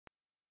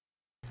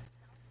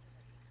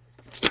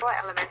Kapua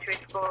Elementary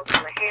School,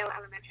 Kalahale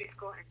Elementary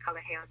School, and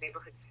Kalahale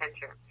Neighborhood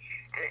Center.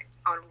 And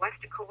on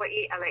West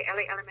Kauai, LA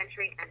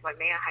Elementary, and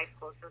Waimea High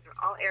Schools. Those are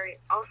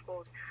all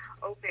schools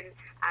open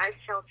as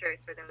shelters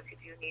for those who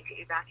do need to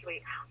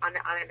evacuate on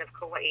the island of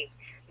Kauai.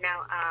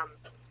 Now,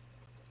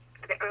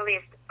 the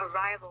earliest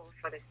arrivals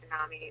for the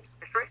tsunami,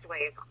 the first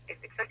wave, is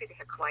expected to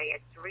hit Kauai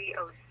at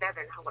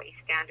 3:07 Hawaii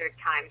Standard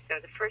Time. So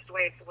the first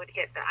wave would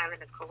hit the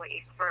island of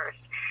Kauai first.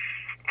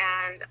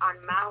 And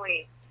on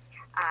Maui,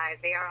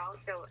 they are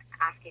also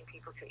asking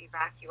people to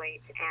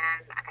evacuate.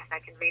 And if I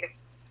can read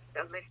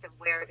a list of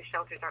where the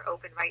shelters are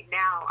open right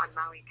now on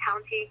Maui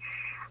County,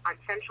 on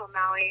Central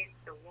Maui,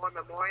 the War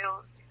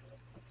Memorial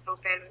is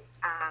open,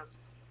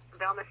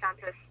 Velma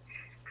Santos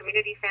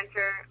Community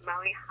Center,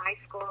 Maui High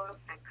School,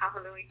 and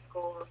Kahului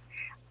School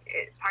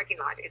parking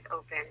lot is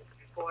open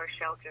for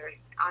shelters.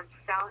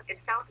 In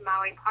South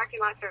Maui, parking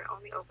lots are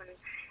only open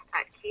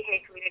at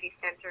Kihei Community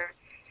Center,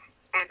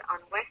 and on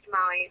West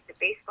Maui, the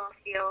baseball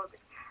field,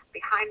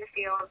 behind the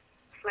field,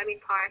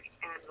 Fleming Park,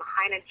 and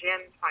Lahaina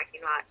Gym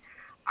parking lot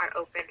are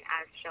open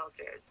as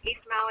shelters. East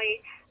Maui,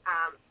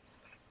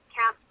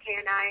 Camp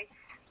KNI,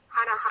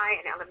 Hana High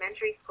and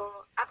Elementary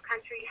School,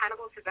 Upcountry,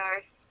 Hannibal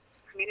Tavares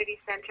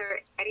Community Center,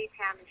 Eddie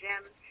Tam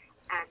Gym,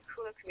 and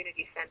Kula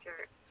Community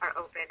Center are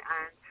open.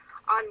 And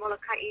on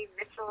Molokai,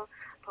 Mitchell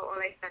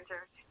Po'ole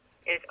Center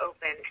is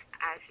open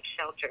as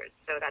shelters.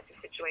 So that's the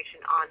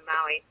situation on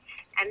Maui.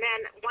 And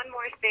then one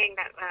more thing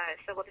that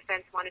Civil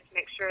Defense wanted to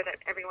make sure that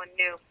everyone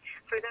knew.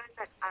 For those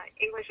that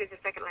English is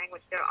a second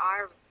language, there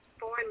are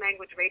foreign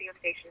language radio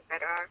stations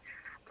that are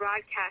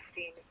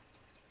broadcasting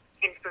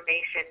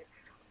information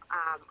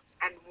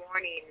and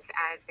warnings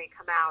as they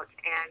come out.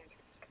 And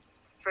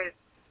for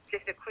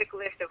just a quick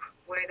list of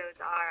where those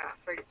are,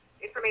 for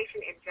information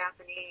in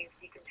Japanese,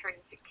 you can turn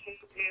to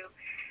Keizu.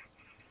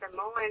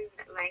 Samoan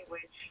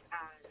language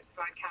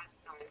broadcast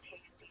on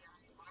KNDI,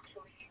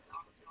 Marshallese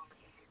also on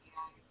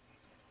KNDI,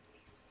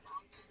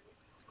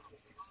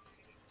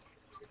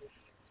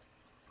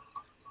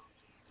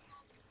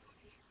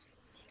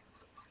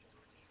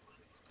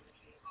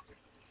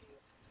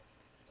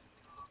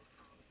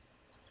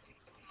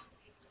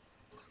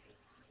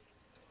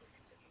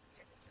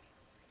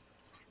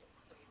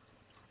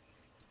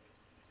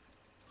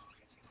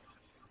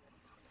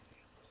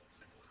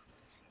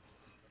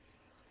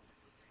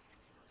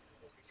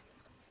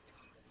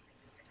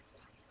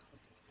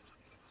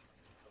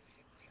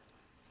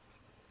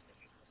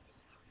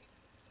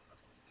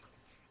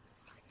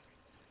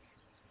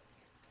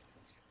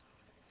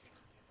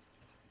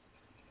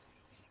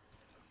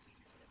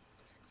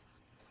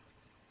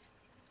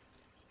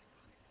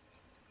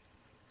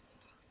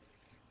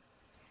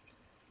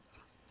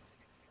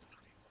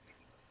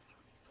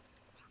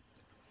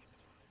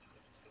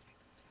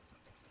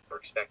 We're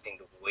expecting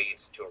the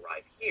waves to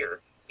arrive here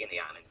in the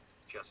islands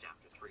just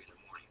after 3 in the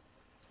morning.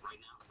 Right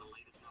now, the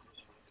latest numbers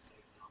from the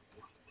Pacific Now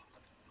Warning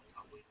Center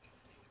are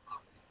witnessing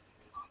up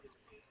to other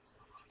waves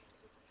arriving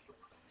over the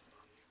shores of the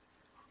area.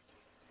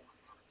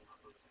 Forecasting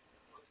numbers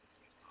for the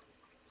Pacific Now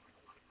Warning Center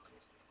like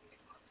others in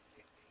waves up to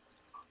 6 feet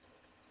possible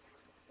here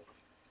in the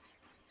morning.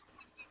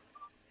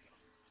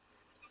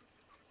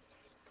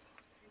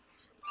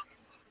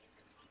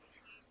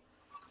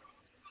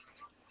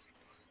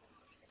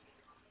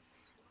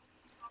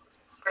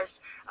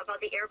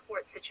 About the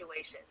airport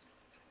situation.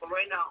 Well,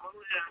 right now,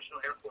 Honolulu International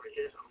Airport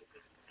is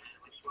open, and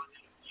we just want to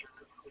make sure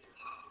that we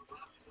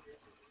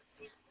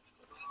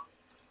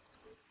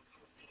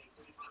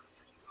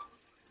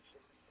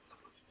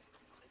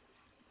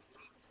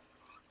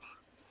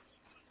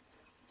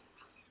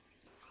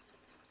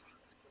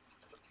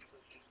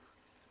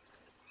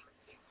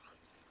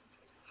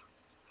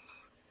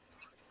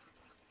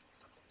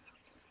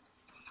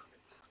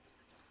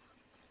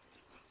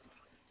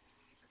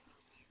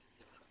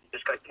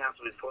just got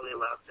canceled before they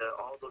left.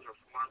 All those are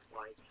foreign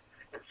flights,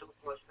 and so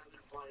far,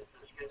 standard flights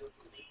are scheduled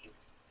to leave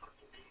up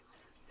to May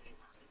later today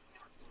have been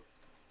canceled.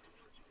 And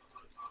there are 2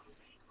 flights on the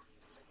May running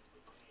the second to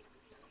May and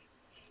the late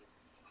May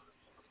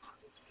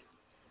atmosphere.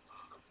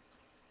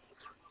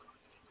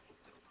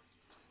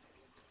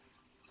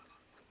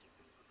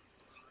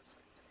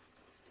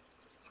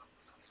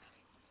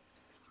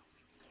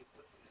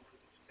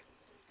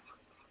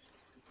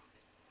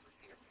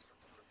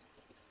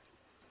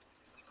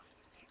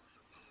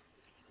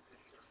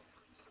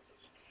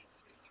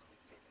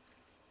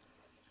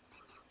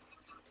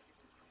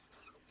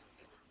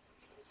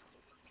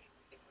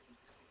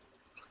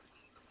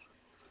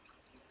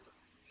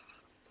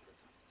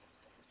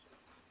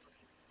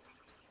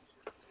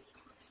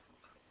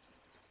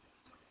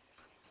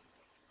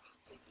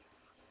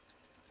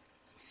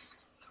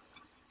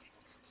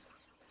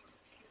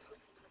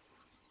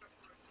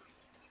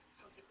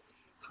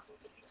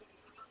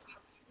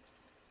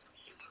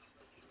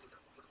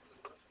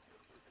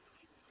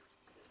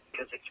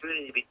 Because the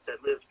community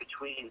that lives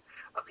between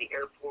the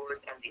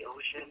airport and the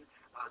ocean,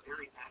 their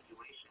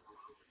evacuation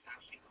alone is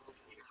actually close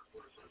to the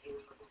airport. So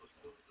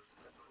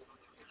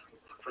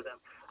for them,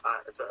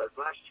 the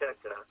last check,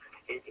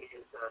 it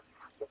is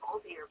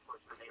all the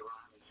airports when they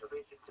run. So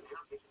basically,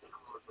 they're basically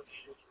closed, but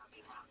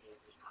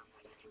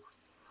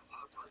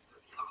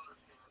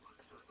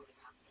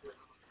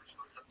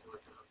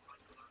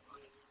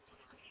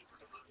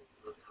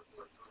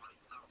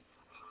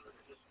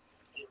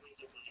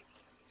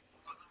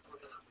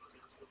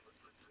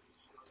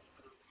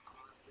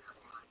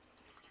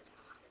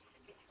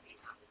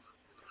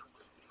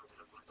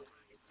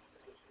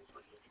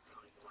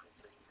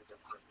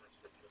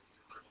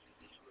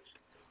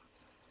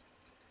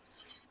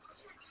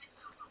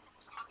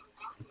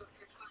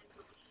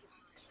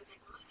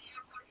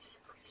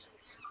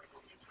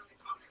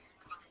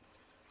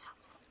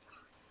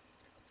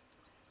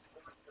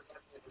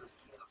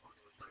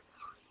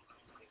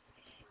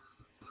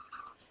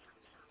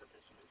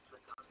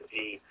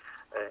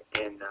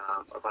in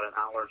about an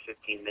hour and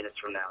 15 minutes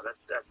from now. That's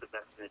the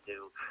best thing to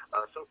do.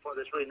 So far,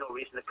 there's really no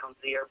reason to come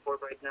to the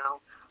airport right now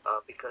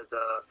because,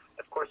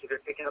 of course, if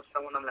you're picking up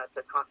someone on that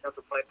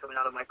continental flight coming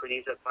out of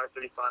Micronesia at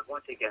 5:35,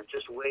 once again,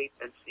 just wait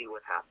and see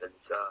what happens.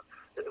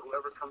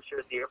 Whoever comes here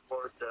at the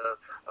airport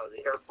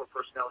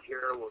personnel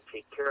here will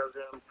take care of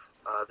them.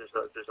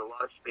 There's a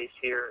lot of space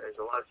here. There's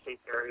a lot of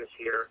safe areas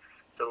here.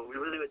 So we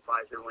really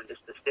advise everyone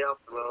just to stay off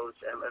the roads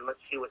and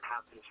let's see what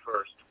happens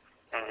first.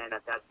 And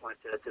at that point,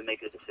 to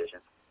make a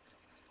decision.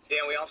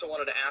 Dan, we also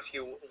wanted to ask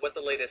you what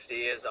the latest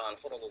is on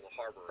Honolulu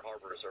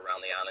harbors around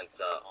the islands,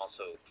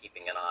 also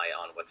keeping an eye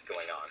on what's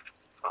going on.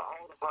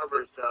 All the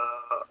harbors,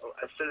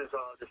 as soon as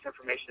this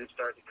information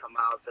started to come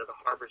out, the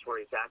harbors were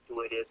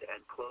evacuated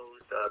and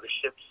closed. The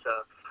ships,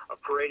 a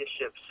parade of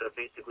ships,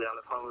 basically out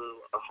of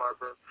Honolulu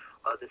harbor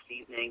this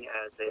evening,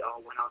 as they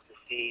all went out to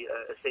sea.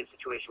 A safe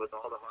situation with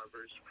all the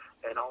harbors,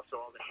 and also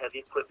all the heavy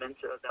equipment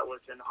that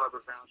was in the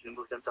harbor grounds. We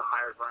moved them to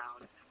higher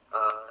ground.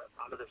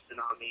 Out of the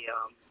tsunami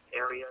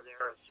area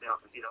there,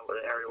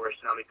 the area where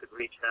tsunami could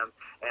reach them.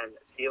 And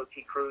DOT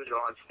crews are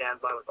on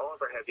standby with all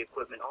of our heavy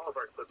equipment, all of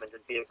our equipment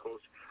and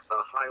vehicles,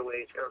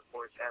 highways,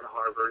 airports, and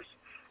harbors.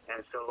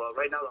 And so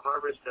right now the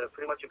harbor is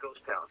pretty much a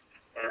ghost town.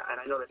 And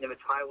I know that Nimitz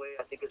Highway,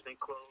 I think, has been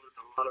closed.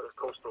 A lot of the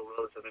coastal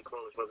roads have been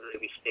closed, whether they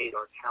be state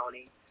or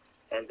county.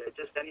 And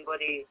just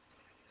anybody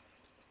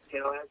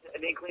has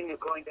an inkling of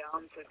going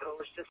down to the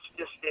coast, just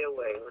stay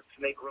away. Let's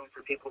make room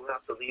for people who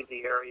have to leave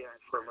the area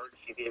and for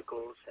emergency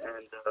vehicles.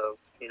 And,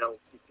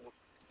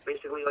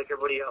 basically like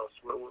everybody else,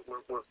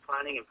 we're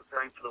planning and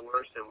preparing for the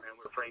worst, and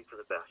we're praying for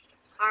the best.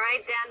 All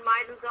right, Dan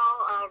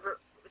Meisenzall,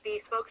 the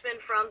spokesman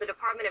from the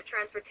Department of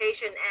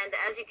Transportation, and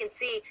as you can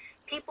see,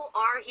 people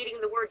are heeding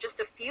the word. Just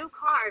a few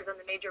cars on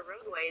the major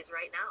roadways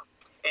right now.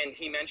 And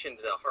he mentioned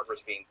the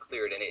harbors being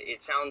cleared, and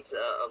it sounds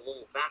a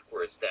little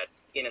backwards that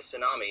in a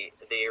tsunami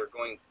they are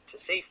going to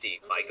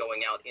safety by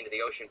going out into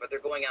the ocean, but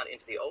they're going out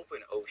into the open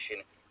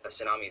ocean. A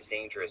tsunami is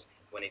dangerous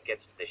when it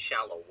gets to the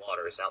shallow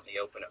waters. Out in the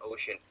open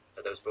ocean,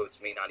 those boats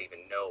may not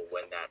even know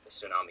when that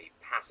tsunami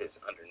passes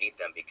underneath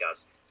them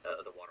because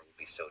the water will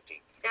be so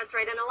deep. That's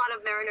right, and a lot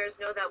of mariners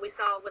know that. We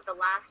saw with the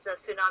last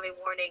tsunami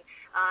warning,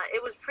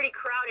 it was pretty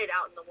crowded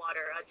out in the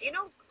water. Do you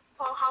know,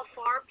 Paul, how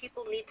far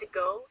people need to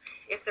go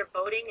if they're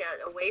boating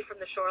away from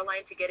the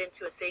shoreline to get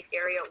into a safe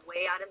area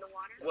way out in the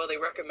water? Well, they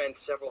recommend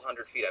several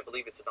hundred feet. I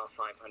believe it's about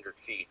 500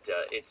 feet.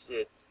 It's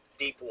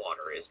deep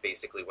water is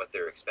basically what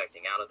they're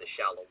expecting out of the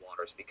shallow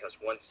waters, because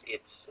once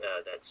it's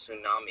that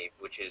tsunami,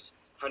 which is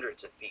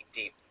hundreds of feet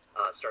deep,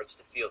 starts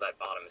to feel that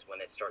bottom is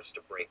when it starts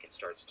to break and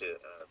starts to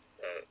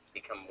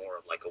become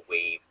more like a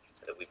wave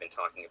that we've been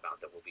talking about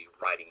that will be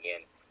riding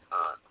in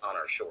on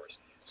our shores.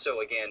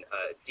 So again,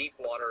 deep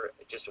water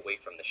just away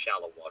from the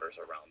shallow waters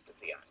around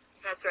the island.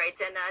 That's right,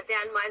 and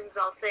Dan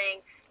Meisenzall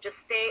saying just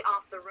stay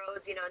off the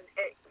roads.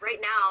 Right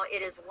now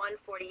it is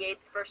 1:48.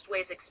 The first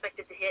wave's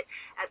expected to hit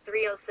at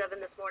 3:07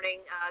 this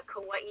morning.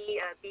 Kauai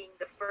being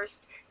the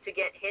first to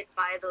get hit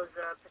by those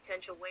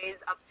potential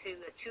waves up to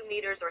 2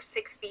 meters or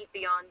 6 feet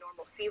beyond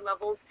normal sea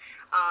levels.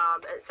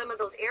 Some of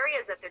those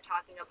areas that they're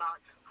talking about,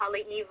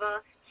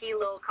 Haleiwa,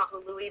 Hilo,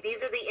 Kahului,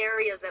 these are the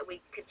areas that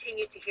we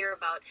continue to hear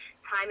about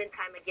time and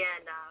time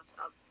again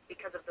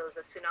because of those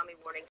tsunami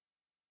warnings.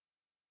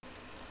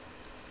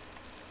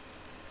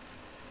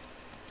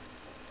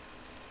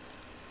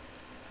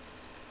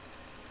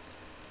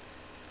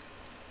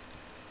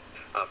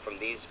 From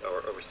these,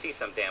 or see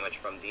some damage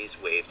from these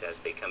waves as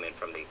they come in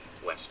from the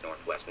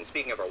west-northwest. And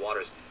speaking of our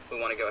waters, we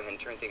want to go ahead and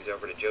turn things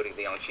over to Jody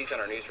Leong. She's in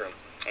our newsroom,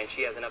 and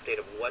she has an update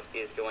of what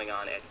is going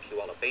on at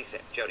Kewalo Basin.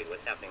 Jody,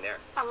 what's happening there?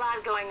 A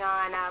lot going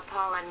on,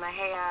 Paul and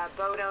Mahea.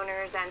 Boat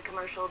owners and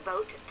commercial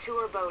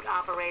tour boat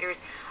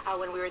operators,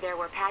 when we were there,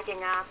 were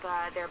packing up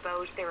their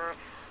boats. They were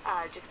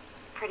just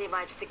pretty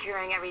much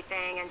securing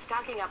everything and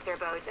stocking up their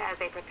boats as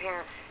they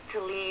prepare to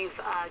leave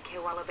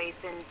Kewalo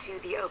Basin to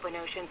the open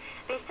ocean.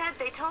 They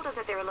told us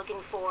that they were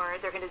looking for,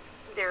 they're going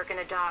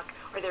to dock,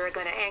 or they're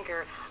going to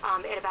anchor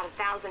at about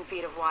 1,000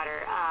 feet of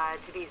water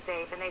to be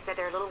safe. And they said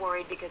they're a little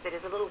worried because it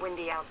is a little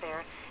windy out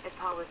there, as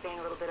Paul was saying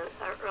a little bit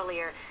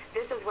earlier.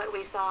 This is what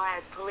we saw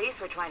as police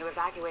were trying to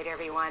evacuate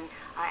everyone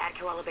at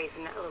Kewalo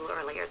Basin a little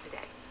earlier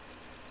today.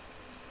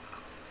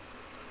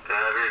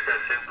 Very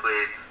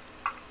simply,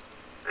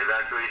 the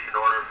evacuation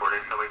order for an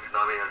incoming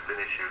tsunami has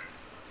been issued.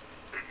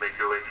 Please make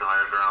your way to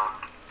higher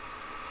ground.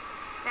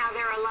 Now,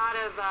 there are a lot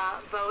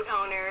of boat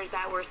owners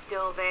that were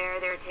still there.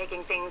 They're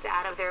taking things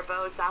out of their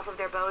boats, off of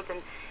their boats,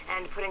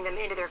 and putting them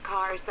into their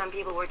cars. Some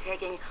people were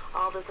taking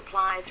all the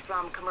supplies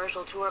from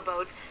commercial tour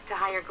boats to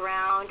higher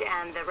ground,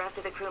 and the rest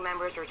of the crew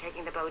members were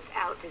taking the boats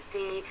out to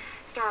sea.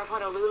 Star of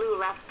Honolulu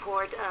left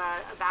port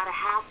about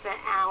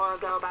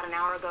an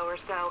hour ago or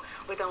so,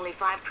 with only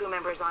 5 crew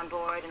members on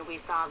board, and we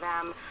saw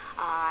them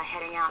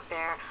heading out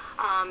there.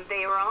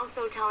 They were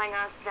also telling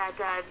us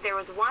that there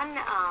was one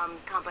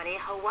company,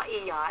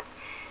 Hawaii Yachts.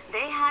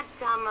 They had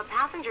some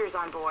passengers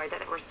on board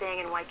that were staying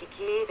in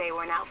Waikiki. They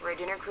went out for a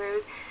dinner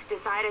cruise,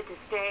 decided to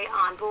stay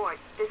on board.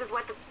 This is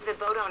what the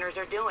boat owners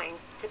are doing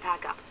to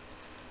pack up.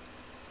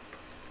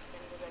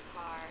 Into the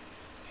car.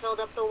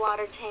 filled up the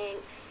water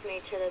tanks,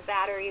 made sure the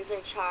batteries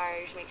are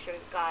charged, make sure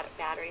we've got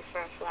batteries for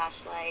our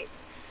flashlights.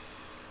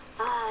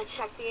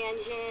 Checked the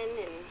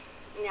engine,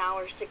 and now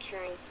we're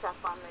securing stuff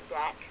on the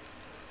deck.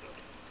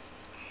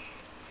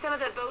 Some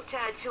of the boat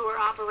tour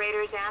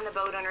operators and the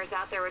boat owners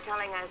out there were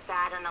telling us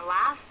that in the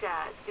last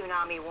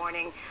tsunami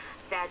warning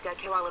that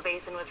Kewalo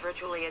Basin was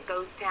virtually a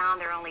ghost town.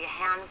 There are only a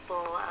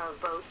handful of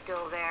boats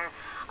still there.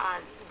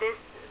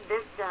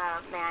 This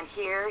man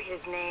here,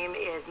 his name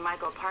is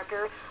Michael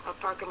Parker of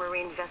Parker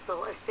Marine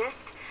Vessel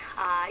Assist.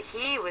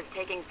 He was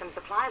taking some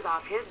supplies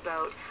off his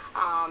boat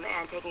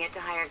and taking it to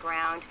higher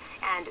ground,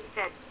 and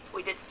said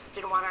we just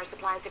didn't want our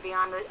supplies to be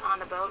on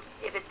the boat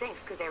if it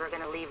sinks, because they were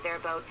going to leave their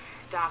boat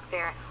docked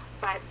there.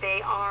 But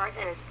they are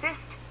an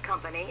assist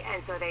company,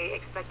 and so they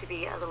expect to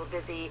be a little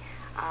busy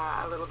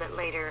a little bit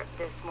later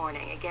this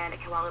morning. Again, at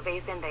Kewalo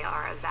Basin, they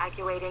are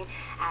evacuating,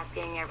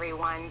 asking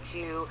everyone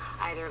to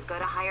either go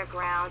to higher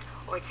ground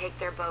or take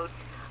their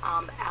boats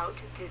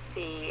out to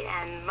sea.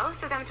 And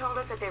most of them told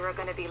us that they were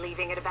going to be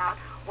leaving at about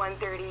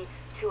 1:30,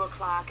 2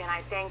 o'clock, and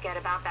I think at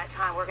about that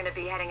time we're going to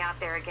be heading out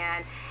there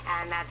again,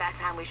 and at that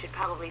time we should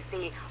probably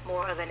see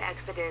more of an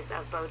exodus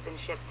of boats and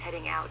ships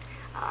heading out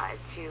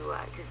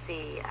to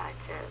sea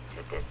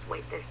to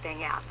wait this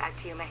thing out. Back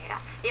to you, Mahia.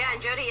 Yeah,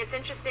 and Jody, it's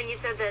interesting you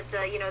said that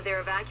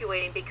they're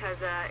evacuating,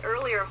 because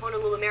earlier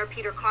Honolulu Mayor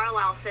Peter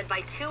Carlisle said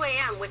by 2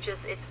 a.m., which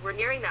is we're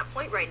nearing that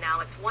point right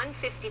now. It's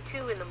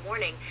 1:52 in the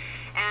morning,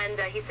 and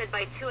he said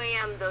by 2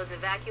 a.m. those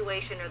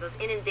evacuation or those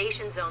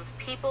inundation zones,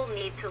 people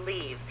need to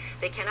leave.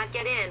 They cannot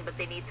get in, but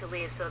they need to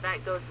leave. So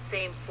that goes the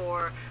same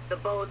for the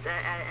boats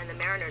and the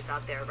mariners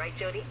out there, right,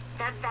 Jody?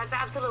 That's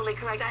absolutely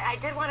correct. I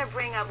did want to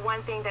bring up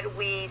one thing that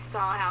we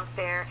saw out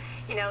there.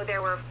 You know,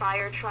 there were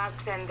fire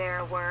trucks and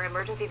there were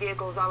emergency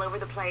vehicles all over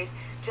the place,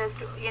 just,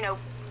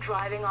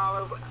 driving all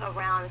over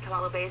around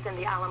Kewalo Basin,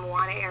 the Ala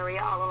Moana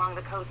area, all along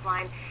the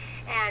coastline.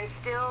 And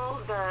still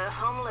the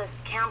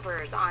homeless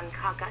campers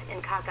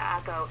in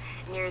Kaka'ako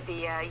near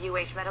the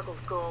UH Medical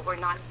School were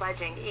not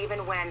budging,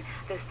 even when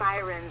the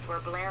sirens were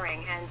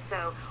blaring. And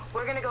so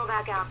we're going to go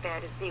back out there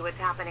to see what's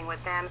happening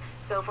with them.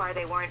 So far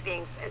they weren't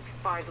being, as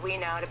far as we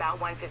know, at about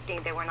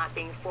 1:15 they were not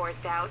being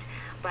forced out,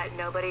 but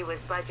nobody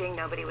was budging,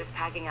 nobody was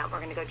packing up.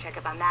 We're going to go check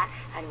up on that,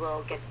 and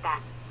we'll get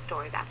that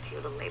story back to you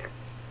a little later.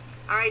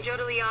 All right, Joe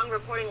DeLeong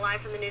reporting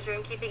live from the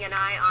newsroom, keeping an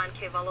eye on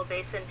Kewalo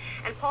Basin.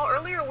 And Paul,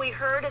 earlier we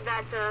heard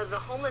that the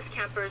homeless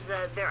campers,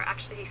 there are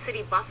actually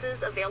city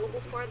buses available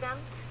for them.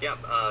 Yeah,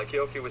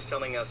 Keoki was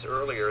telling us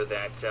earlier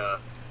that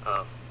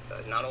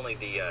not only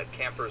the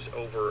campers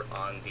over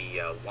on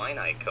the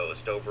Waianae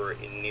coast, over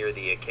near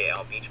the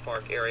Ke'au Beach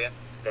Park area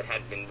that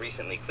had been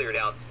recently cleared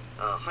out,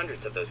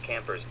 hundreds of those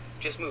campers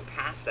just moved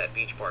past that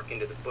beach park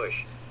into the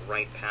bush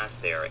right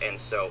past there.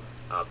 And so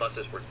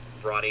buses were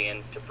brought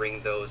in to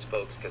bring those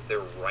folks because they're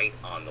right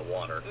on the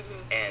water.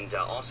 And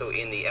also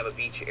in the Ewa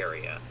Beach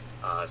area.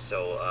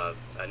 So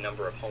a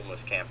number of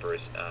homeless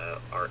campers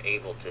are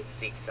able to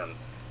seek some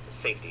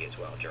safety as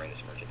well during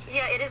this emergency.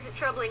 Yeah, it is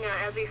troubling,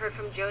 as we heard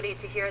from Jody,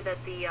 to hear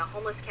that the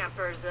homeless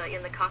campers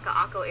in the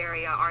Kaka'ako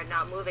area are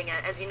not moving.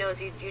 As you know,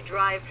 as you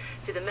drive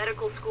to the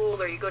medical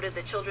school or you go to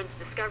the Children's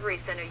Discovery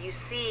Center, you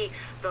see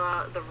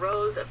the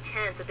rows of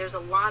tents, that there's a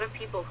lot of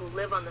people who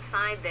live on the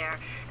side there.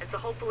 And so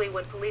hopefully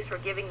when police were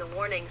giving the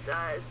warnings,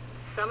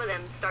 some of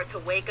them start to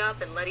wake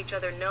up and let each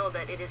other know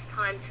that it is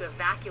time to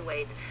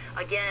evacuate.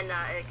 Again,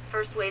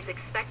 first wave's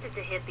expected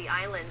to hit the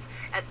islands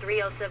at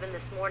 3:07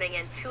 this morning,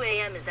 and 2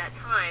 a.m. is that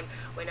time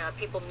when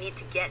people need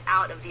to get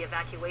out of the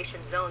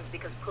evacuation zones,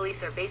 because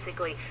police are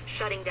basically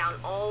shutting down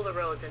all the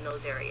roads in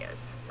those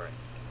areas.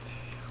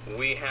 Right.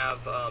 We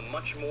have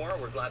much more.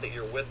 We're glad that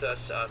you're with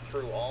us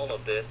through all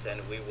of this,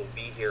 and we will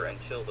be here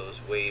until those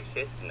waves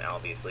hit, and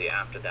obviously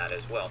after that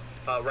as well.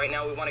 Right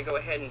now we want to go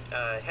ahead and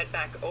head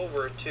back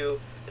over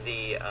to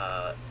the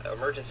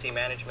Emergency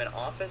Management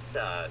Office.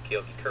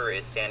 Keoki Kerr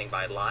is standing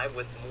by live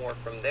with more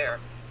from there.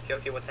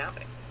 Keoki, what's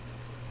happening?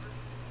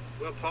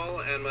 Well, Paul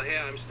and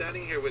Mahia, I'm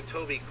standing here with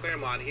Toby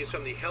Claremont. He's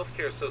from the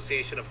Healthcare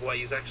Association of Hawaii.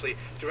 He's actually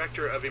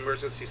Director of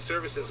Emergency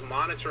Services,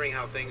 monitoring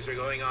how things are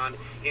going on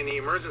in the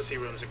emergency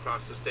rooms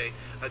across the state.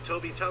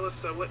 Toby, tell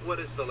us what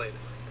is the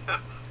latest?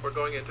 We're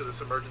going into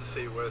this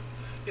emergency with,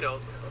 a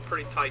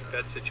pretty tight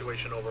bed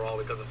situation overall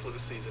because of flu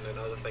season and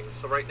other things.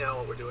 So right now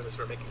what we're doing is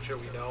we're making sure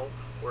we know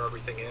where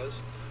everything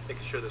is,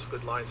 making sure there's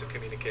good lines of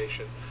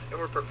communication, and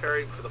we're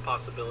preparing for the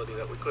possibility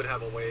that we could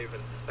have a wave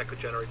and that could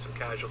generate some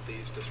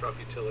casualties, disrupt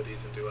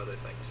utilities, and do other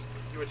things.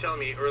 You were telling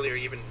me earlier,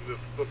 even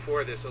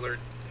before this alert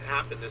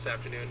happened this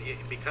afternoon,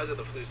 because of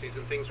the flu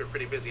season, things were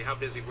pretty busy. How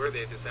busy were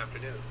they this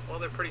afternoon? Well,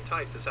 they're pretty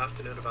tight. This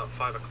afternoon, about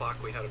 5 o'clock,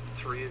 we had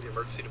 3 of the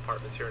emergency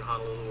departments here in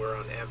Honolulu were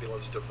on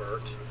ambulance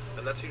divert,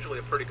 and that's usually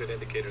a pretty good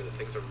indicator that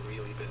things are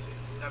really busy.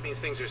 That means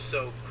things are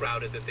so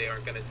crowded that they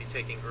aren't going to be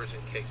taking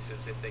urgent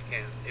cases if they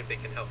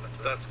can help it.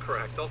 Right? That's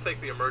correct. They'll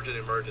take the emergent,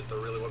 the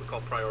really what we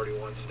call priority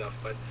 1 stuff,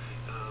 but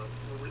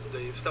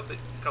the stuff that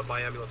come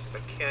by ambulances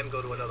that can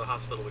go to another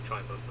hospital, we try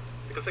and move them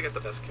because they get the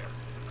best care.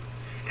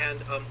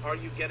 And are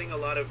you getting a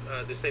lot of,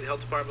 the State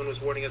Health Department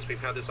was warning us, we've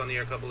had this on the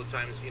air a couple of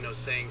times,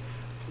 saying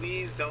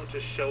please don't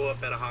just show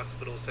up at a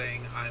hospital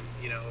saying I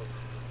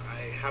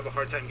have a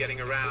hard time getting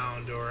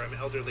around, or I'm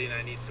elderly and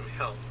I need some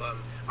help.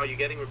 Are you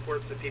getting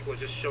reports that people are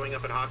just showing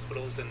up at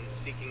hospitals and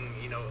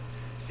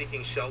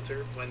seeking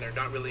shelter when they're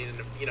not really in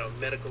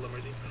medical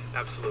emergency?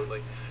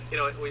 Absolutely.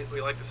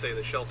 We like to say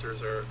that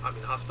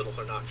hospitals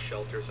are not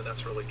shelters, and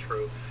that's really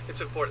true.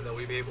 It's important that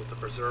we be able to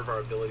preserve our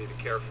ability to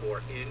care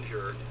for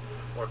injured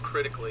or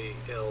critically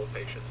ill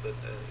patients that,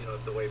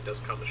 if the wave does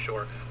come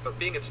ashore. But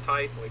being it's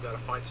tight and we've got to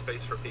find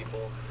space for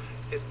people,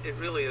 it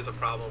really is a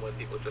problem when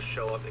people just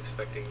show up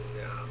expecting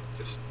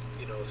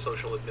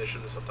social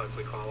admission, sometimes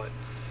we call it.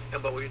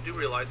 But we do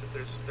realize that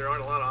there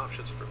aren't a lot of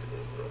options for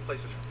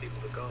places for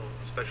people to go,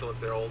 especially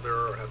if they're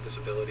older or have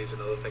disabilities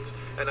and other things.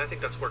 And I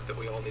think that's work that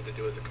we all need to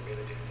do as a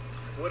community.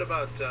 What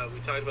about, we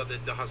talked about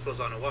the hospitals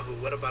on Oahu,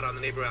 what about on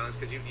the neighbor islands?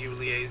 Because you're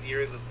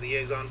the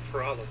liaison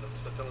for all of them,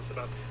 so tell us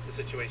about the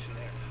situation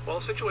there. Well,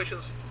 the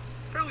situation's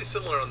fairly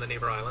similar on the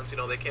neighbor islands.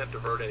 They can't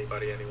divert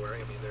anybody anywhere.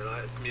 They're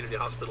not community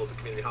hospitals. A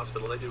community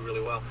hospital, they do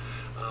really well.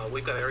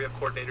 We've got area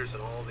coordinators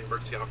in all the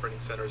emergency operating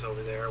centers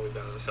over there. We've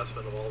got an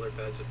assessment of all their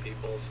beds and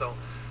people. So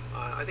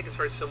I think it's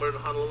very similar to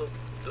Honolulu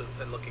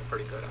and looking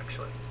pretty good,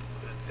 actually.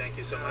 Thank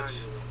you so much.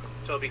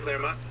 Toby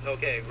Claremont.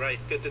 Okay, right.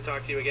 Good to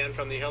talk to you again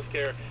from the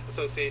Healthcare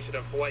Association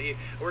of Hawaii.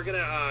 We're going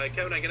to,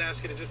 Kevin, I'm going to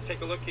ask you to just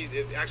take a look.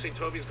 Actually,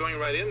 Toby's going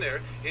right in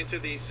there into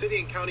the City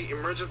and County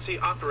Emergency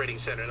Operating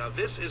Center. Now,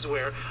 this is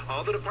where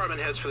all the department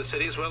heads for the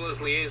city, as well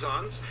as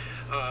liaisons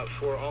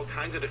for all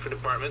kinds of different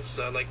departments,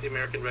 like the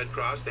American Red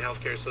Cross, the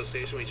Healthcare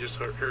Association, we just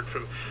heard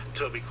from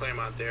Toby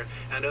Claremont there,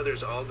 and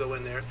others all go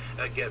in there,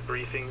 get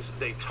briefings.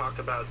 They talk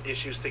about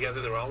issues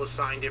together. They're all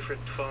assigned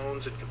different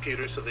phones and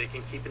computers so they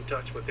can keep in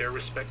touch with their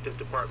respective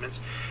departments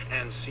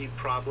and see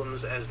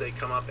problems as they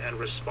come up and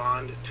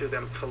respond to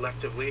them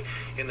collectively.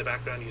 In the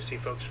background, you see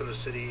folks from the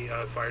city,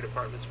 fire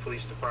departments,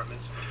 police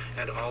departments,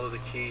 and all the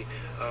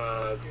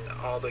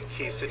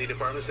key city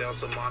departments. They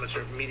also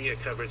monitor media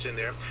coverage in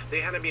there. They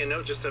had me a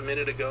note just a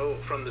minute ago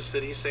from the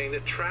city saying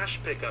that trash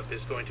pickup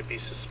is going to be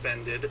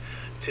suspended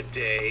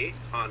today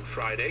on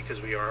Friday,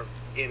 because we are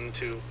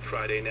into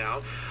Friday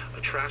now.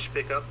 A trash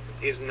pickup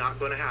is not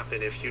going to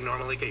happen. If you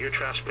normally get your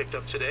trash picked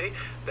up today,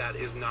 that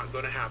is not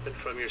going to happen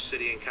from your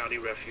city and county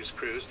refuse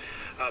crews.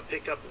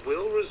 Pickup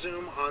will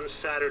resume on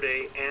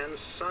Saturday and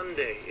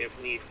Sunday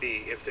if need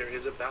be. If there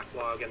is a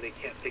backlog and they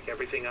can't pick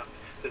everything up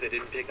that they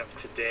didn't pick up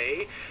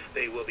today,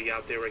 they will be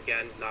out there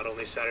again, not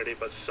only Saturday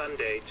but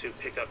Sunday, to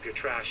pick up your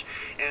trash.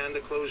 And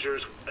the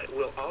closures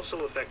will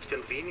also affect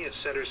convenience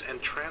centers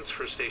and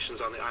transfer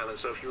stations on the island.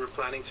 So if you were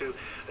planning to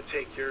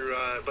take your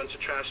bunch of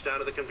trash down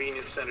to the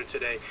convenience center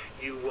today,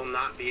 you will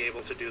not be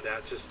able to do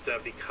that just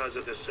because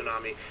of the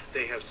tsunami.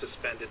 They have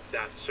suspended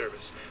that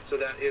service. So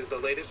that is the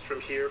latest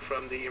from here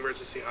from the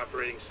Emergency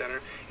Operating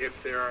Center.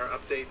 If there are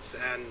updates,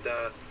 and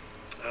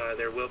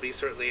there will be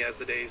certainly as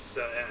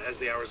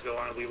the hours go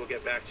on, we will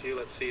get back to you.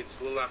 Let's see, it's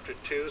a little after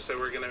 2, so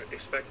we're going to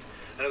expect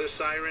another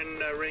siren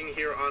ring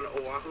here on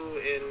Oahu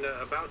in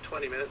about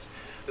 20 minutes.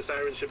 The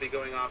siren should be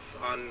going off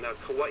on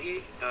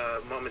Kauai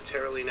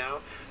momentarily now,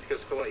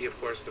 because Kauai, of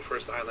course, the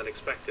first island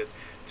expected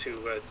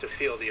to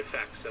feel the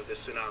effects of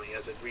this tsunami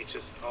as it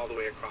reaches all the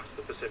way across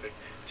the Pacific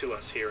to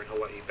us here in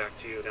Hawaii. Back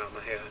to you now,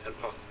 Mahea and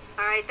Paul.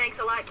 All right, thanks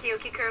a lot,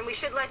 Keoki Kern. We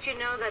should let you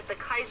know that the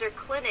Kaiser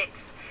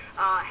Clinics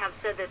have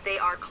said that they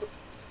are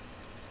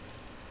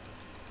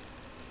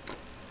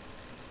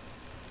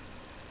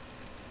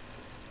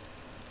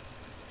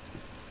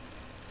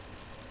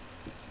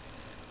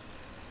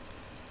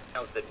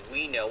that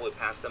we know. We'll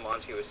pass them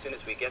on to you as soon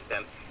as we get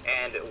them.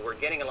 And we're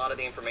getting a lot of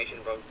the information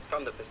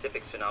from the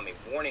Pacific Tsunami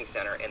Warning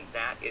Center, and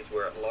that is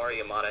where Laura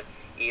Yamada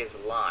is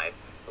live.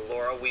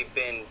 Laura, we've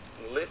been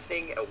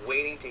listening,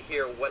 waiting to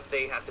hear what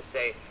they have to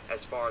say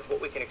as far as what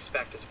we can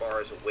expect as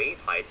far as wave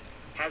heights.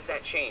 Has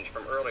that changed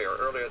from earlier?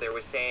 Earlier they were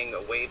saying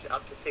waves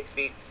up to 6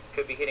 feet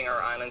could be hitting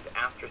our islands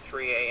after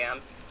 3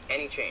 a.m.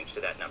 Any change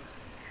to that number?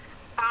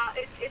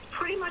 It's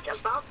pretty much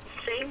about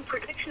the same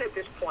prediction at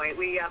this point.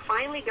 We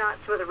finally got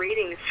some of the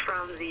readings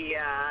from the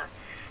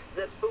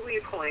buoy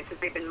points that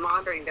they've been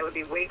monitoring. That would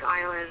be Wake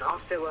Island,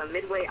 also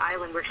Midway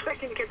Island. We're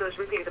expecting to get those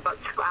readings about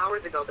 2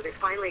 hours ago, but they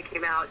finally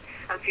came out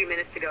a few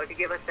minutes ago to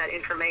give us that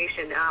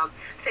information,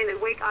 saying that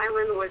Wake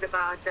Island was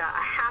about a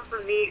half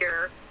a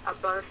meter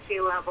above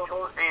sea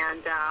level,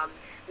 and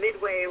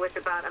Midway was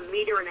about 1.5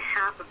 meters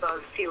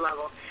above sea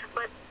level.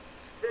 But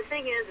the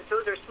thing is,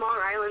 those are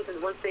smaller islands, and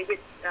once they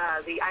hit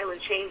the island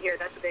chain here,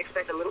 that's what they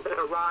expect, a little bit of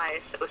a rise.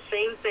 So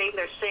same thing,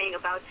 they're saying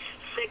about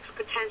 6,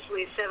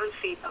 potentially 7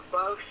 feet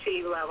above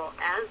sea level,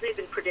 as they've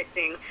been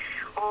predicting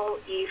all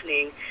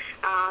evening.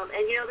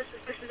 And you know, this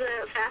is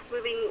a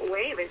fast-moving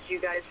wave, as you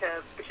guys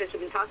have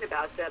been talking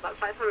about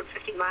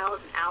 550 miles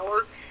an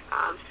hour.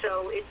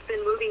 So it's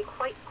been moving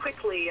quite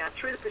quickly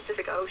through the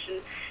Pacific Ocean.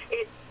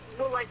 It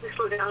will likely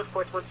slow down, of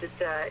course, once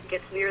it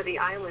gets near the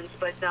islands,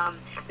 but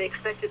they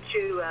expect it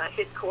to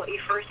hit Kauai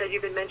first, as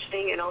you've been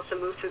mentioning, and also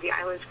move through the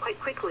islands quite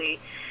quickly.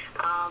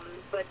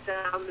 But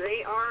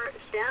they are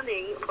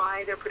standing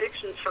by their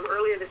predictions from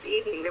earlier this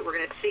evening that we're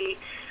going to see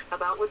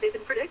about what they've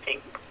been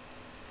predicting.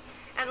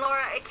 And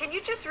Laura, can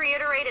you just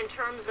reiterate in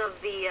terms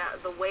of the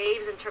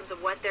waves, in terms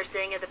of what they're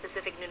saying at the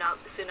Pacific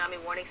Tsunami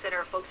Warning Center?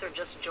 If folks are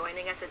just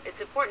joining us,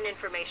 it's important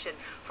information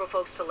for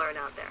folks to learn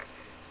out there.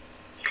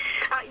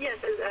 Yes,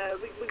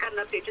 we got an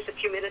update just a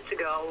few minutes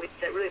ago. It's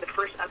really the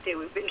first update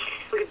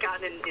we've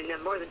gotten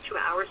in more than 2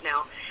 hours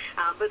now.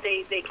 But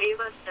they gave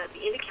us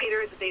the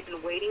indicator that they've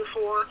been waiting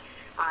for.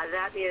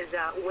 That is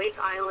Wake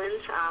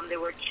Island. They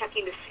were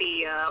checking to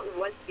see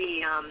what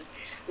the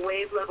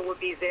wave level would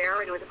be there,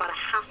 and it was about a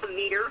half a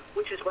meter,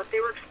 which is what they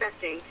were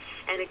expecting.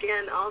 And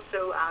again,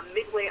 also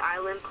Midway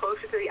Island,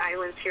 closer to the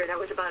islands here, that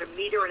was about 1.5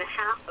 meters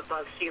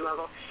above sea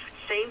level.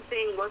 Same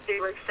thing, what they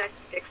were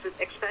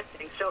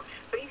expecting. So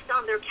based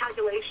on their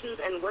calculations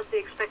and what they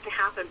expect to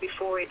happen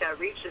before it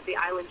reaches the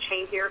island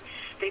chain here,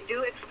 they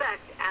do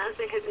expect, as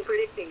they had been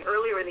predicting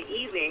earlier in the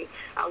evening,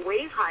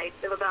 wave height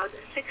of about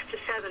 6 to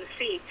 7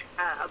 feet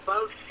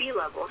above sea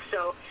level.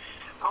 So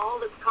all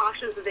the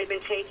precautions that they've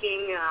been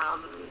taking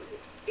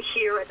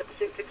here at the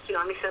Pacific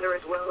Tsunami Center,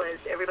 as well as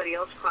everybody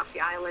else across the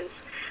islands,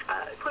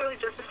 clearly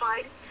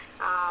justified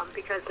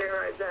because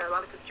there is a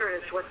lot of concern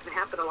as to what's going to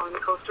happen along the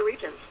coastal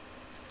regions.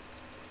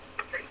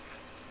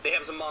 They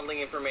have some modeling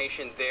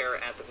information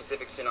there at the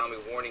Pacific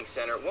Tsunami Warning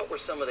Center. What were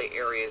some of the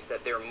areas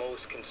that they're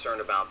most concerned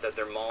about, that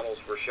their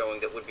models were showing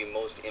that would be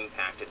most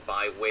impacted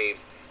by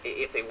waves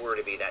if they were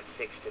to be that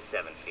 6 to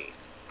 7 feet?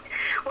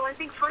 Well, I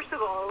think first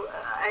of all,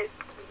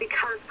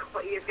 because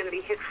Kauai is going to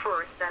be hit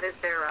first, that is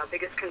their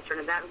biggest concern,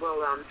 and that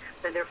will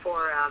then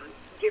therefore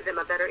give them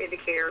a better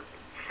indicator,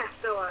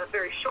 still a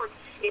very short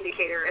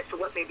indicator as to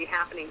what may be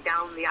happening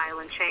down the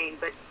island chain.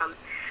 But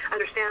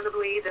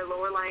understandably, the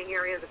lower-lying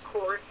areas, of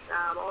course,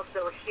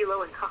 also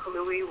Hilo and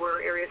Kahului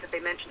were areas that they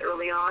mentioned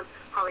early on,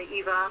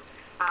 Haleiwa,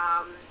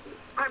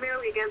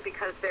 primarily, again,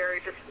 because they're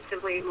just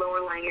simply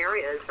lower-lying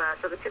areas.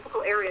 So the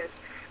typical areas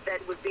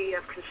that would be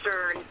of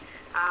concern,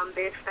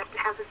 they expect to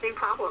have the same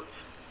problems.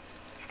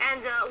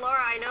 And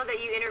Laura, I know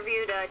that you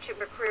interviewed Chip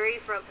McCreary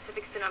from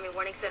Pacific Tsunami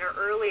Warning Center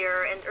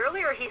earlier, and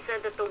earlier he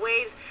said that the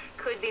waves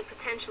could be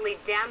potentially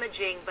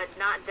damaging but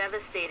not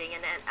devastating.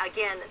 And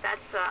again,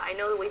 that's I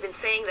know that we've been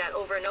saying that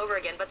over and over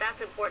again, but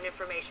that's important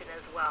information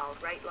as well,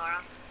 right,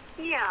 Laura?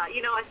 Yeah,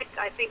 you know,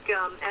 I think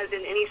as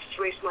in any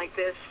situation like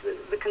this,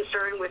 the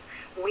concern with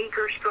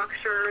weaker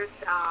structures,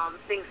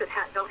 things that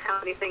don't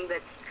have anything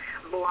that's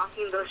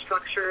blocking those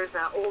structures,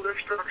 older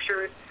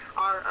structures,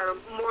 are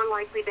more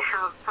likely to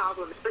have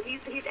problems. But he's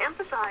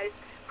emphasized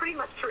pretty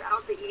much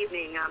throughout the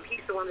evening.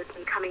 He's the one that's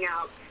been coming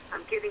out,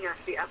 giving us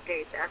the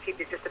updates, as he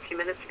did just a few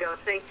minutes ago,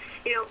 saying,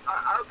 you know,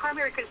 our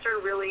primary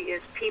concern really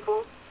is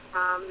people.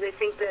 They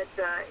think that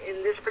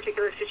in this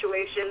particular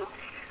situation,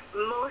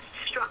 most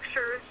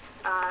structures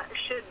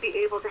should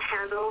be able to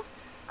handle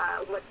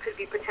what could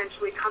be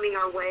potentially coming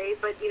our way.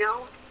 But, you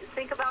know,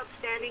 think about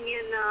standing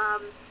in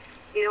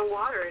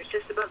water is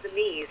just above the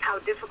knees, how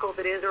difficult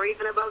it is, or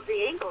even above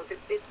the ankles.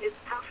 It's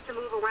tough to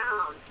move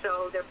around.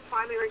 So their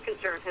primary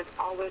concern has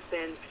always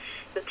been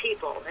the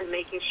people and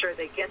making sure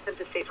they get them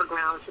to safer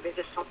ground so they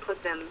just don't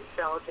put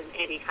themselves in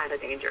any kind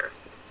of danger.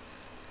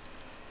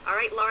 All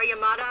right, Laura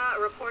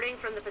Yamada reporting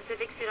from the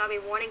Pacific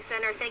Tsunami Warning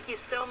Center. Thank you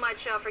so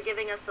much for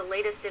giving us the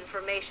latest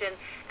information,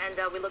 and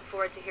we look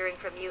forward to hearing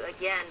from you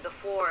again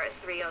before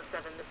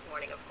 3:07 this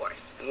morning, of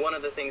course. One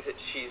of the things that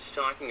she's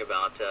talking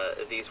about,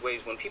 these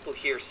waves, when people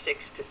hear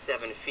 6 to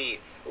 7 feet,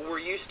 we're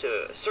used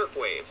to surf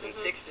waves, and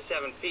 6 to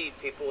 7 feet,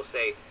 people will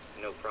say,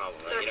 no problem.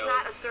 So it's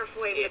not a surf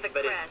wave with a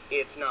crest. But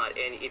it's not,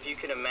 and if you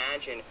can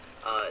imagine,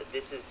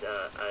 this is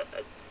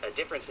a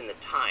difference in the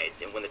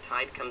tides, and when the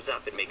tide comes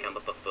up, it may come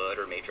up a foot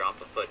or may drop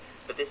a foot,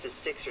 but this is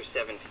 6 or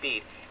 7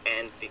 feet,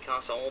 and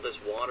because all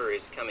this water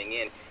is coming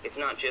in, it's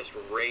not just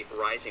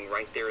rising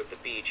right there at the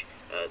beach.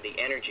 The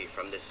energy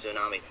from this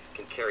tsunami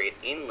can carry it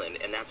inland,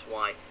 and that's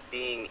why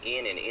being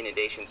in an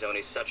inundation zone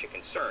is such a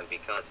concern,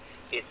 because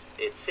it's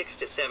 6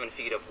 to 7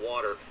 feet of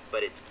water,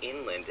 but it's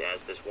inland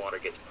as this water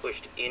gets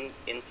pushed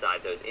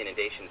inside those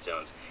inundation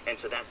zones. And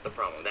so that's the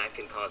problem. That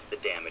can cause the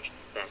damage.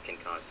 That can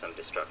cause some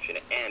destruction.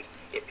 And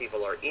if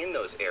people are in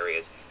those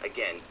areas,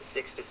 again,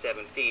 6 to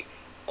 7 feet,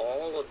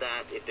 all of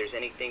that, if there's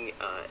anything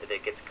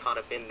that gets caught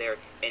up in there,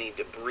 any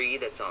debris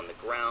that's on the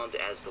ground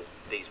as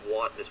this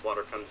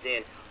water comes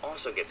in,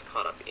 also gets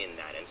caught up in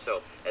that. And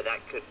so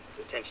that could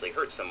potentially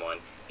hurt someone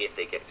if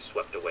they get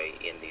swept away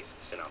in these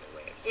tsunami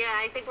waves. Yeah,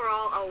 I think we're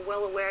all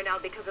well aware now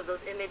because of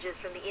those images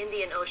from the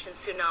Indian Ocean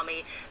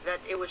tsunami that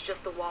it was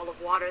just the wall of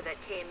water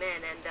that came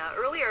in. And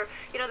earlier,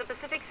 you know, the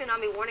Pacific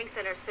Tsunami Warning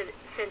Center,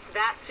 since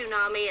that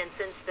tsunami and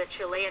since the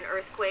Chilean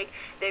earthquake,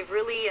 they've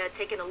really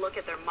taken a look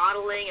at their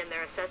modeling and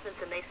their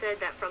assessments, and they said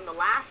that from the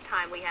last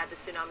time we had the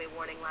tsunami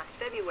warning last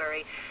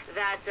February,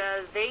 that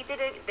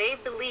they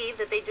believe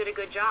that they did a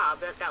good job,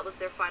 that was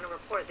their final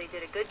report. They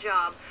did a good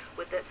job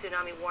with the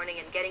tsunami warning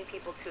and getting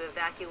people to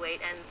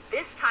evacuate. And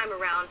this time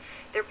around,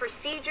 their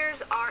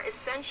procedures are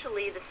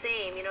essentially the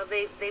same. You know,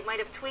 they might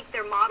have tweaked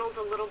their models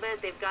a little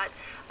bit. They've got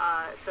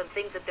some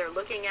things that they're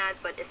looking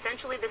at, but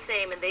essentially the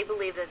same, and they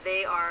believe that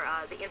they are,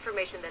 the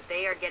information that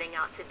they are getting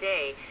out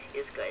today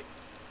is good.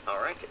 All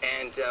right,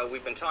 and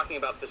we've been talking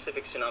about the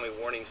Pacific Tsunami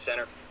Warning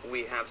Center.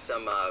 We have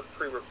some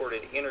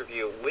pre-recorded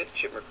interview with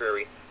Chip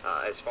McCreary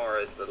as far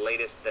as the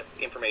latest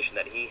information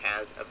that he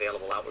has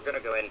available out. We're going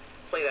to go ahead and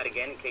play that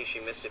again in case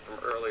you missed it from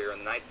earlier in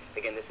the night.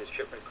 Again, this is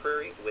Chip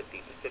McCreary with the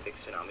Pacific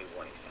Tsunami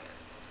Warning Center.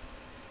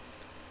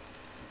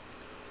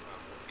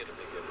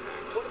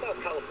 What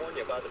about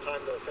California? By the time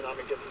the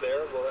tsunami gets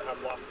there, will it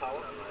have lost power?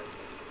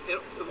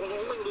 It will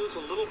only lose a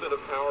little bit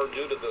of power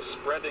due to the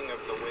spreading of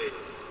the waves.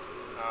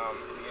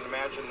 You can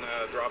imagine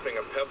dropping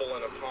a pebble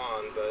in a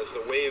pond. As the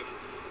wave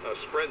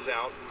spreads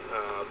out,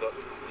 the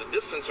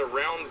distance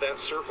around that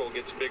circle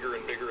gets bigger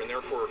and bigger, and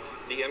therefore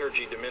the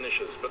energy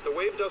diminishes. But the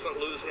wave doesn't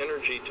lose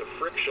energy to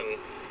friction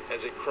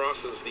as it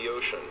crosses the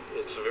ocean.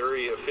 It's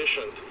very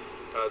efficient.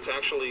 It's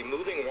actually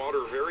moving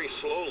water very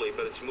slowly,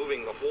 but it's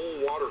moving the whole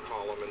water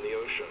column in the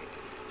ocean.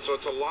 So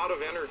it's a lot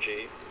of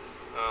energy,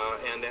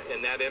 and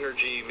that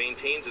energy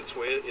maintains its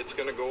way. It's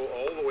going to go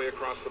all the way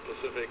across the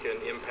Pacific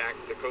and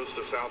impact the coast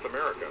of South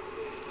America.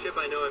 Chip,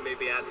 I know I may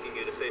be asking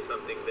you to say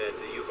something that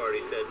you've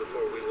already said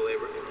before we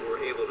were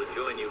able to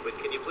join you, but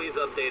can you please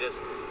update us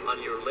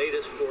on your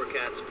latest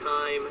forecast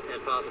time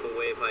and possible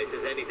wave heights?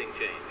 Has anything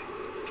changed?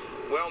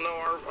 Well, no,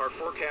 our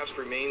forecast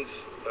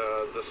remains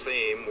the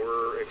same.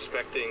 We're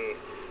expecting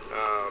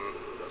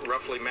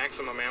roughly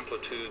maximum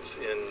amplitudes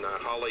in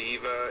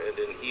Haleiwa and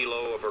in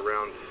Hilo of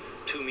around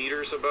 2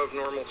 meters above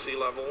normal sea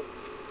level.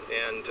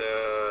 And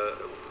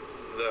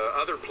the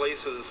other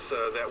places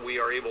that we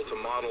are able to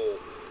model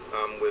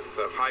with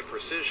high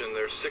precision,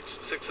 there's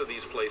six of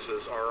these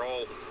places are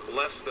all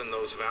less than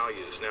those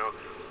values. Now,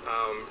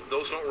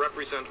 those don't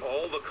represent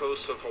all the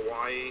coasts of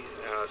Hawaii,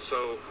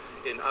 so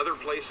in other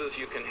places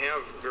you can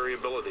have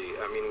variability.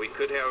 I mean, we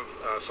could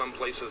have some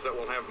places that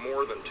will have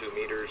more than 2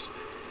 meters,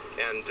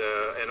 and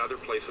other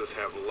places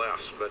have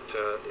less. But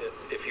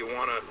if you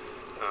want to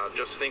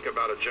just think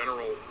about a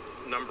general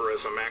number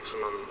as a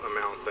maximum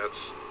amount,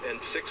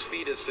 and 6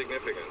 feet is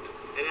significant.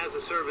 And as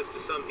a service to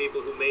some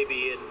people who may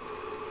be in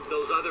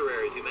those other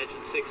areas, you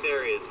mentioned 6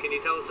 areas, can you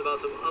tell us about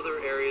some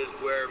other areas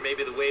where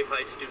maybe the wave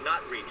heights do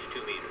not reach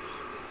 2 meters?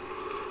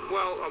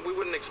 Well, we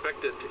wouldn't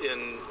expect it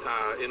in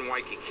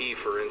Waikiki,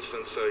 for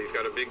instance. You've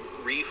got a big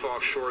reef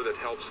offshore that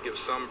helps give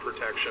some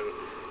protection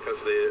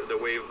because the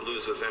wave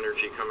loses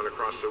energy coming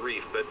across the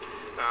reef. But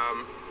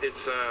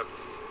it's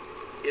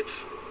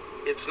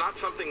not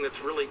something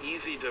that's really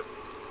easy to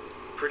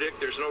predict.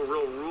 There's no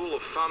real rule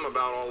of thumb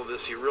about all of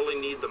this. You really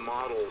need the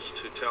models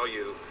to tell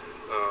you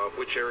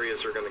which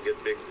areas are going to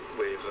get big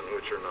waves and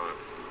which are not.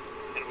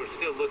 And we're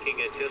still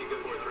looking at just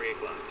before 3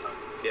 o'clock.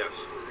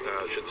 Yes,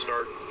 should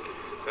start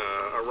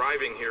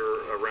arriving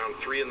here around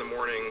 3 in the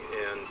morning,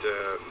 and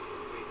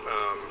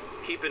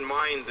keep in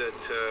mind that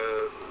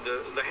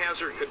the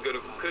hazard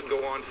could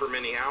go on for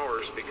many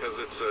hours because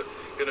it's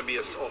going to be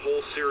a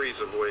whole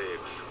series of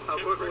waves.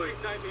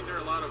 Recognizing there are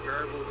a lot of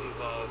variables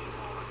involved,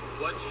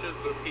 what should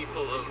the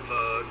people of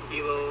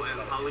Hilo and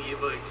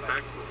Haleiwa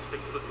expect with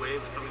 6-foot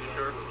waves coming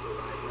ashore?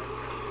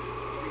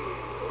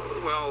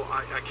 Well,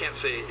 I can't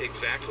say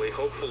exactly.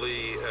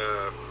 Hopefully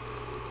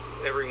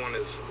everyone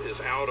is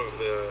out of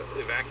the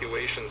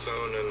evacuation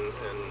zone, and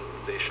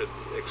they should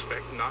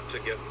expect not to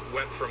get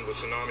wet from the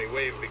tsunami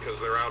wave because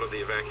they're out of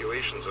the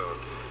evacuation zone.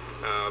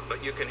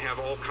 But you can have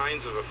all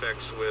kinds of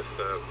effects with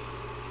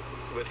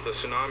the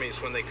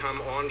tsunamis when they come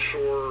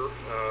onshore.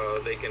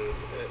 They can,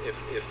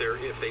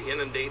 if they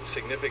inundate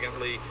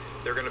significantly,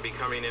 they're going to be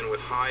coming in with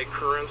high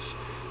currents.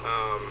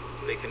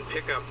 They can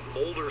pick up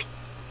boulders.